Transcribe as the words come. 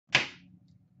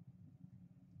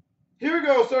Here we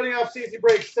go, starting off CNC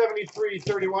break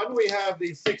 7331. We have the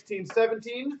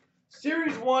 1617,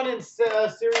 Series 1 and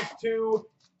Series 2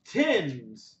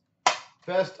 tins.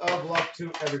 Best of luck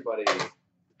to everybody.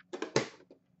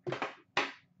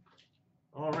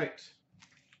 All right.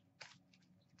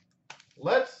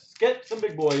 Let's get some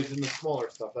big boys in the smaller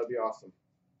stuff. That'd be awesome.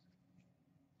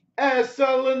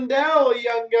 Essa Lindell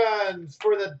Young Guns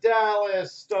for the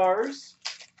Dallas Stars.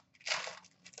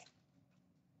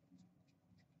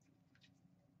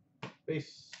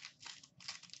 Base.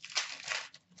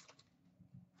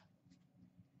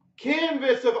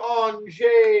 Canvas of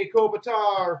Anjay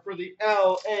Kopitar for the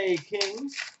LA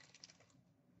Kings.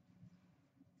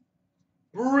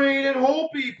 Braden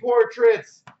Holtby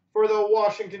portraits for the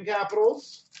Washington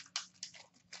Capitals.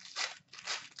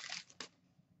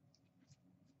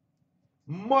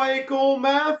 Michael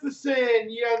Matheson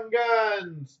Young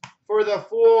Guns for the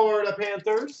Florida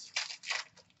Panthers.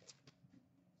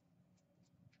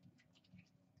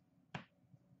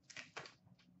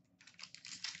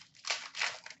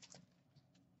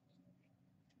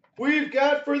 We've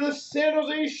got for the San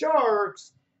Jose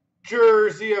Sharks,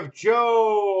 jersey of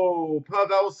Joe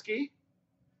Pavelski.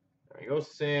 There you go,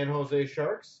 San Jose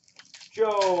Sharks.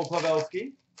 Joe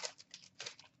Pavelski.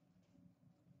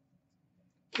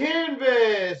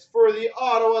 Canvas for the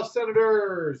Ottawa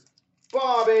Senators,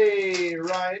 Bobby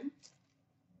Ryan.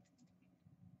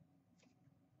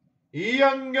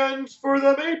 Young Guns for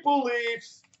the Maple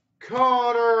Leafs,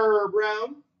 Connor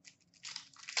Brown.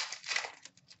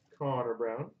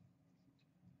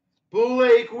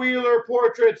 Blake Wheeler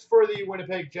portraits for the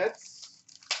Winnipeg Jets.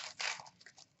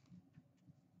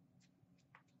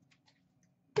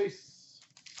 Base.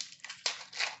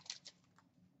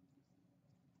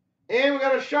 And we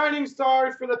got a Shining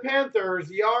Stars for the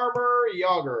Panthers, Jaromir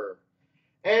Jagr.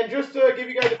 And just to give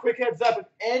you guys a quick heads up, if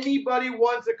anybody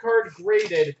wants a card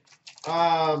graded,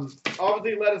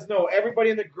 obviously let us know.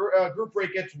 Everybody in the group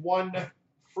break gets one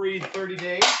free 30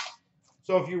 days.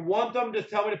 So if you want them,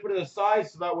 just tell me to put it aside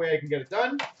so that way I can get it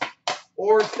done.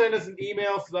 Or send us an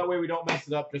email so that way we don't mess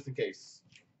it up just in case.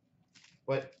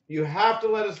 But you have to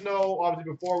let us know,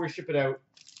 obviously, before we ship it out.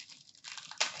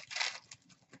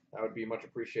 That would be much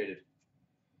appreciated.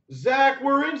 Zach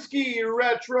Werenski,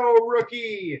 retro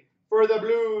rookie for the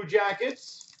Blue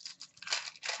Jackets.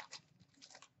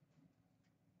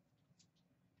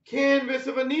 Canvas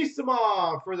of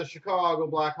Anisimov for the Chicago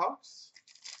Blackhawks.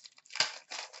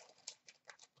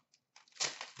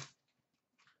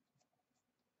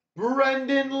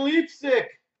 Brendan Leipsic,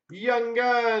 Young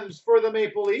Guns for the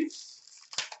Maple Leafs.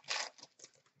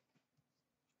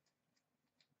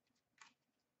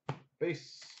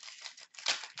 Base.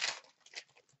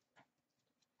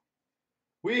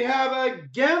 We have a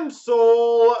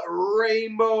Gensel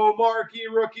Rainbow Marquee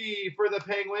Rookie for the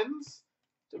Penguins.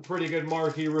 It's a pretty good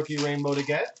Marquee Rookie Rainbow to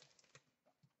get.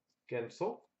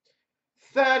 Gensel.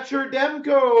 Thatcher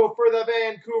Demko for the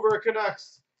Vancouver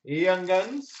Canucks, Young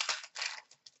Guns.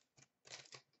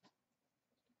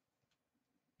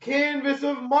 Canvas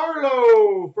of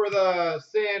Marlowe for the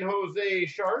San Jose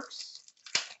Sharks.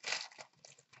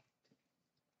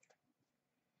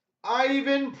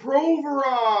 Ivan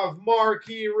Provorov,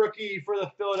 marquee rookie for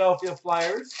the Philadelphia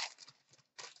Flyers.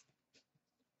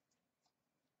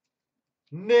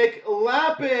 Nick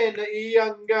Lappin,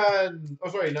 Young Guns. Oh,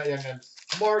 sorry, not Young Guns.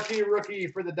 Marquee rookie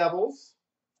for the Devils.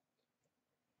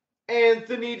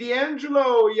 Anthony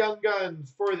D'Angelo, Young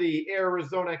Guns for the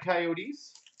Arizona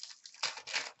Coyotes.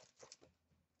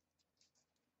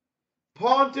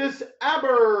 Pontus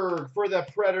Aberg for the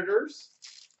Predators.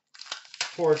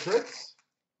 Portraits.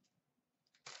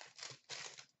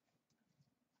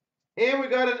 And we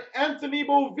got an Anthony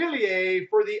Beauvillier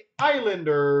for the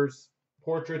Islanders.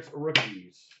 Portraits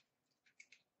rookies.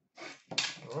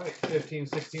 All right,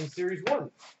 15-16 Series 1.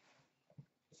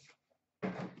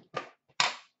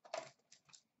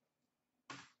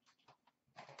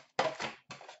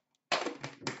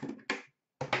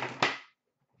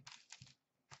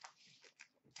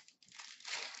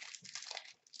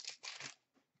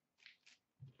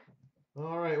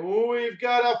 All right, we've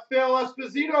got a Phil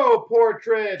Esposito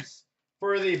portraits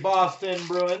for the Boston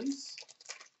Bruins.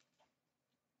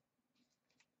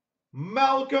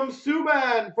 Malcolm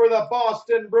Subban for the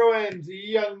Boston Bruins,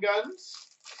 Young Guns.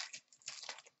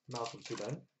 Malcolm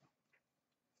Subban.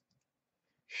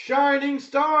 Shining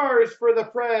Stars for the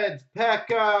Preds,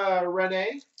 Pekka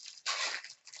Rinne.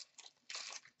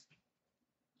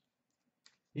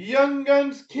 Young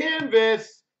Guns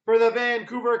Canvas for the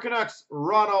Vancouver Canucks,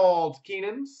 Ronald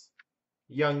Keenans.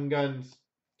 Young Guns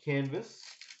Canvas,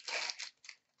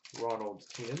 Ronald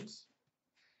Keenans.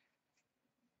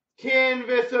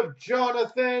 Canvas of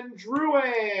Jonathan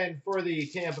Drouin for the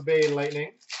Tampa Bay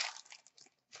Lightning.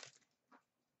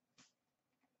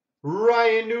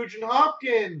 Ryan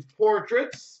Nugent-Hopkins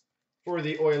portraits for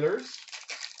the Oilers.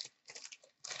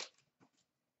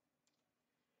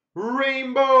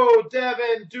 Rainbow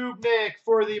Devin Dubnyk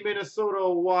for the Minnesota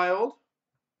Wild.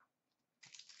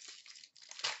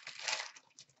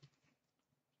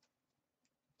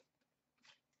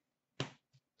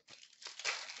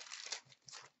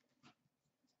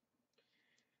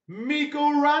 Mikko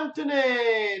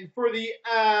Rantanen for the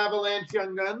Avalanche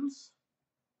Young Guns.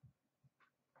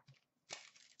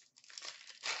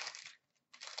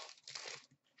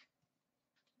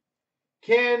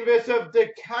 Canvas of De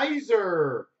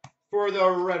Kaiser for the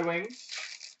Red Wings.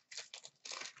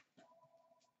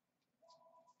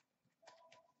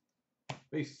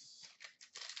 Peace.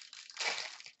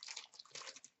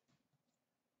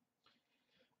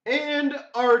 And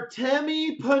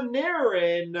Artemi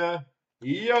Panarin,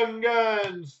 Young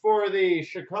Guns for the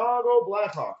Chicago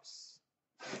Blackhawks.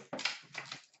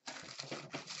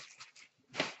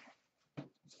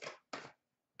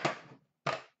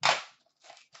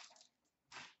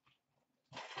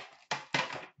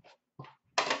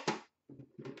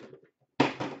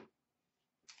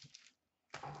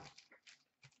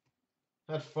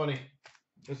 That's funny.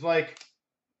 It's like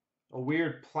a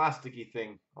weird plasticky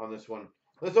thing on this one.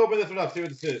 Let's open this one up, see what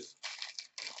this is.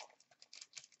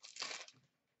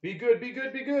 Be good, be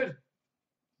good, be good.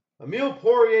 Emile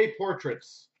Poirier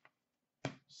portraits.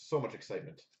 So much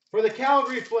excitement. For the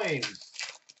Calgary Flames.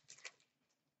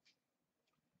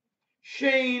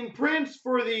 Shane Prince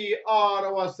for the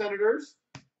Ottawa Senators.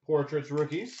 Portraits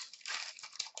rookies.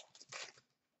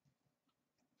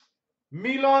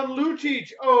 Milan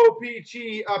Lucic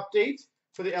OPG update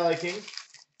for the LA Kings.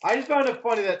 I just found it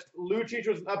funny that Lucic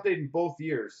was an update in both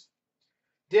years.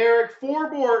 Derek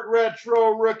Forbort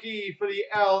retro rookie for the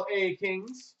LA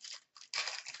Kings.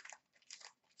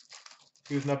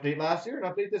 He was an update last year, an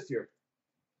update this year.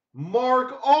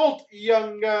 Mark Alt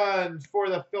Young Guns for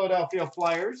the Philadelphia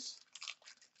Flyers.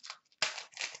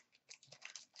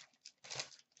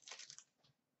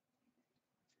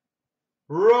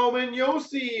 Roman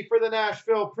Josi for the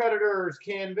Nashville Predators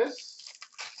canvas.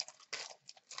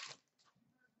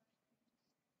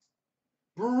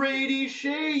 Brady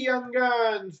Shea Young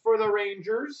Guns for the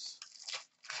Rangers.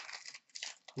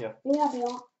 Yeah,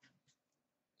 Forbort.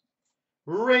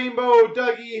 Rainbow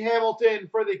Dougie Hamilton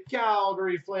for the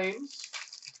Calgary Flames.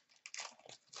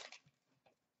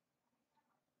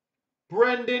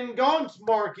 Brendan Gaunt's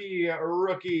marquee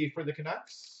rookie for the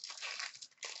Canucks.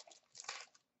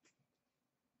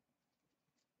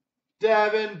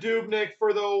 Devin Dubnyk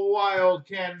for the Wild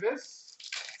canvas.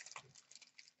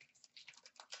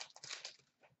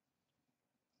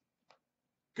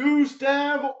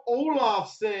 Gustav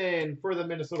Olofsson for the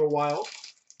Minnesota Wild.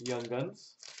 Young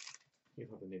Guns. You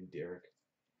have the name Derek.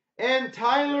 And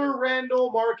Tyler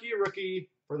Randall marquee rookie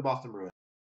for the Boston Bruins.